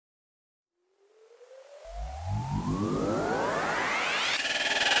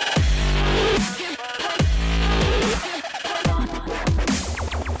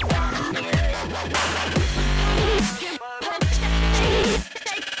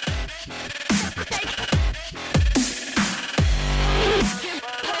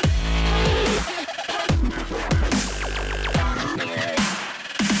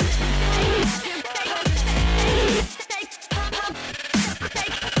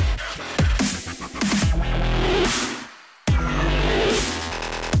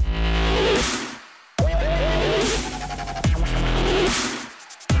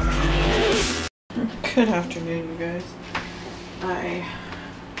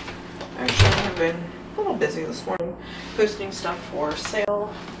been a little busy this morning posting stuff for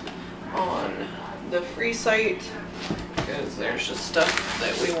sale on the free site because there's just stuff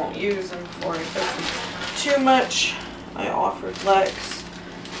that we won't use, and before I post too much, I offered Lex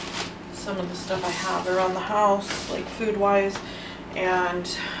some of the stuff I have around the house, like food wise,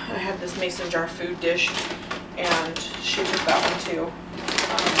 and I had this mason jar food dish and she took that one too.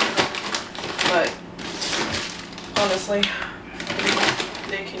 But honestly,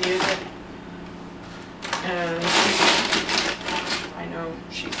 they can use it, and I know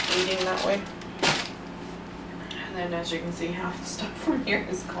she's eating that way. And then as you can see, half the stuff from here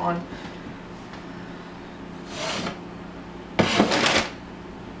is gone.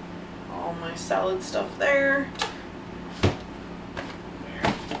 All my salad stuff there. And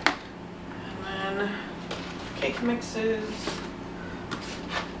then cake mixes.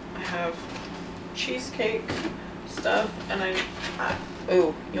 I have cheesecake stuff, and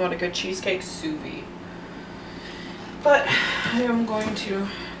oh, you want a good cheesecake? Sous vide. But I am going to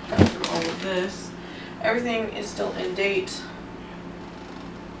go through all of this. Everything is still in date.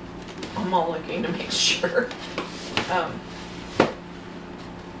 I'm all looking to make sure.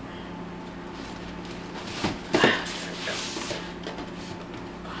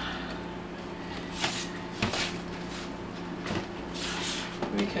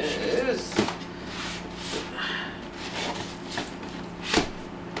 Because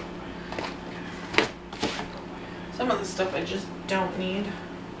some of the stuff I just don't need.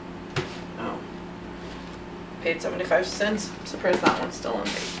 Oh, paid 75 cents. I'm surprised that one's still in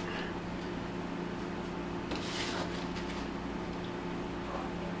date.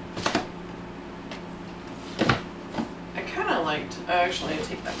 I kind of liked, actually I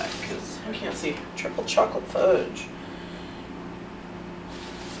take that back because I can't see. Triple chocolate fudge.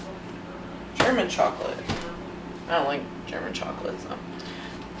 German chocolate. I don't like German chocolate, so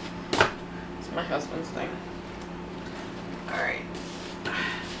it's my husband's thing. Alright.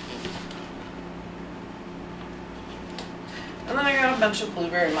 And then I got a bunch of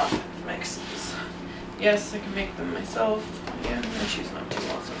blueberry muffin mixes. Yes, I can make them myself. Yeah, no, she's not too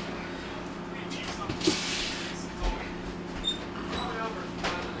awesome.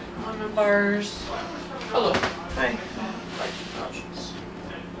 Lemon bars. Hello. Hi.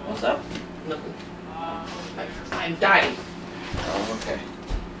 What's up? Nothing. I'm dying. Oh, okay.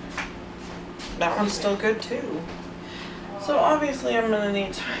 That one's still good too. So obviously I'm gonna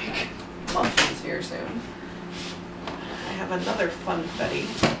need to make muffins here soon. I have another funfetti.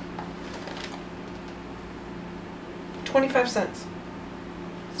 25 cents.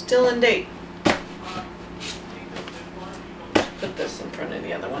 Still in date. Put this in front of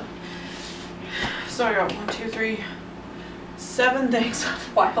the other one. So I got 1, 2, 3, 7 things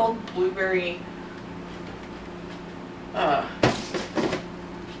of wild blueberry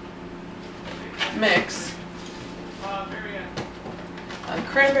mix.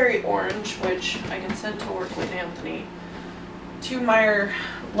 Cranberry orange, which I can send to work with Anthony. 2 Meyer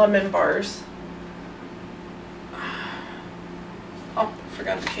lemon bars. Oh,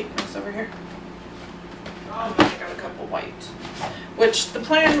 forgot the cake mix over here. I got a couple white. Which the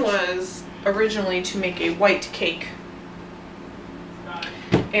plan was originally to make a white cake.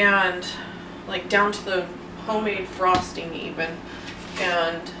 And like down to the homemade frosting even.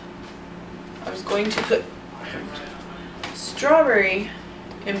 And I was going to put strawberry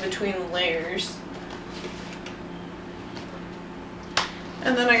in between the layers.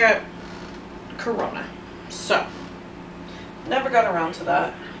 And then I got Corona. So, never got around to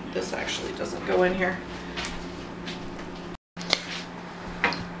that. This actually doesn't go in here.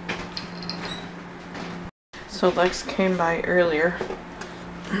 So Lex came by earlier.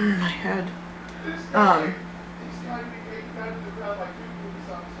 My head.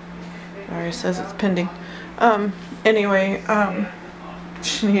 Alright, says it's pending. Anyway,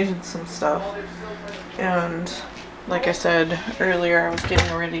 she needed some stuff, and like I said earlier, I was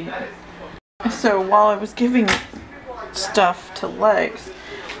getting ready. So while I was giving stuff to Lex,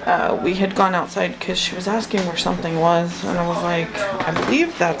 we had gone outside because she was asking where something was, and I was like, I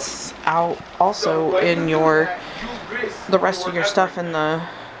believe that's out also in the rest of your stuff in the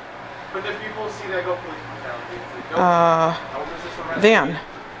van.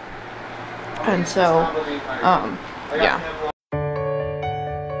 And so, yeah.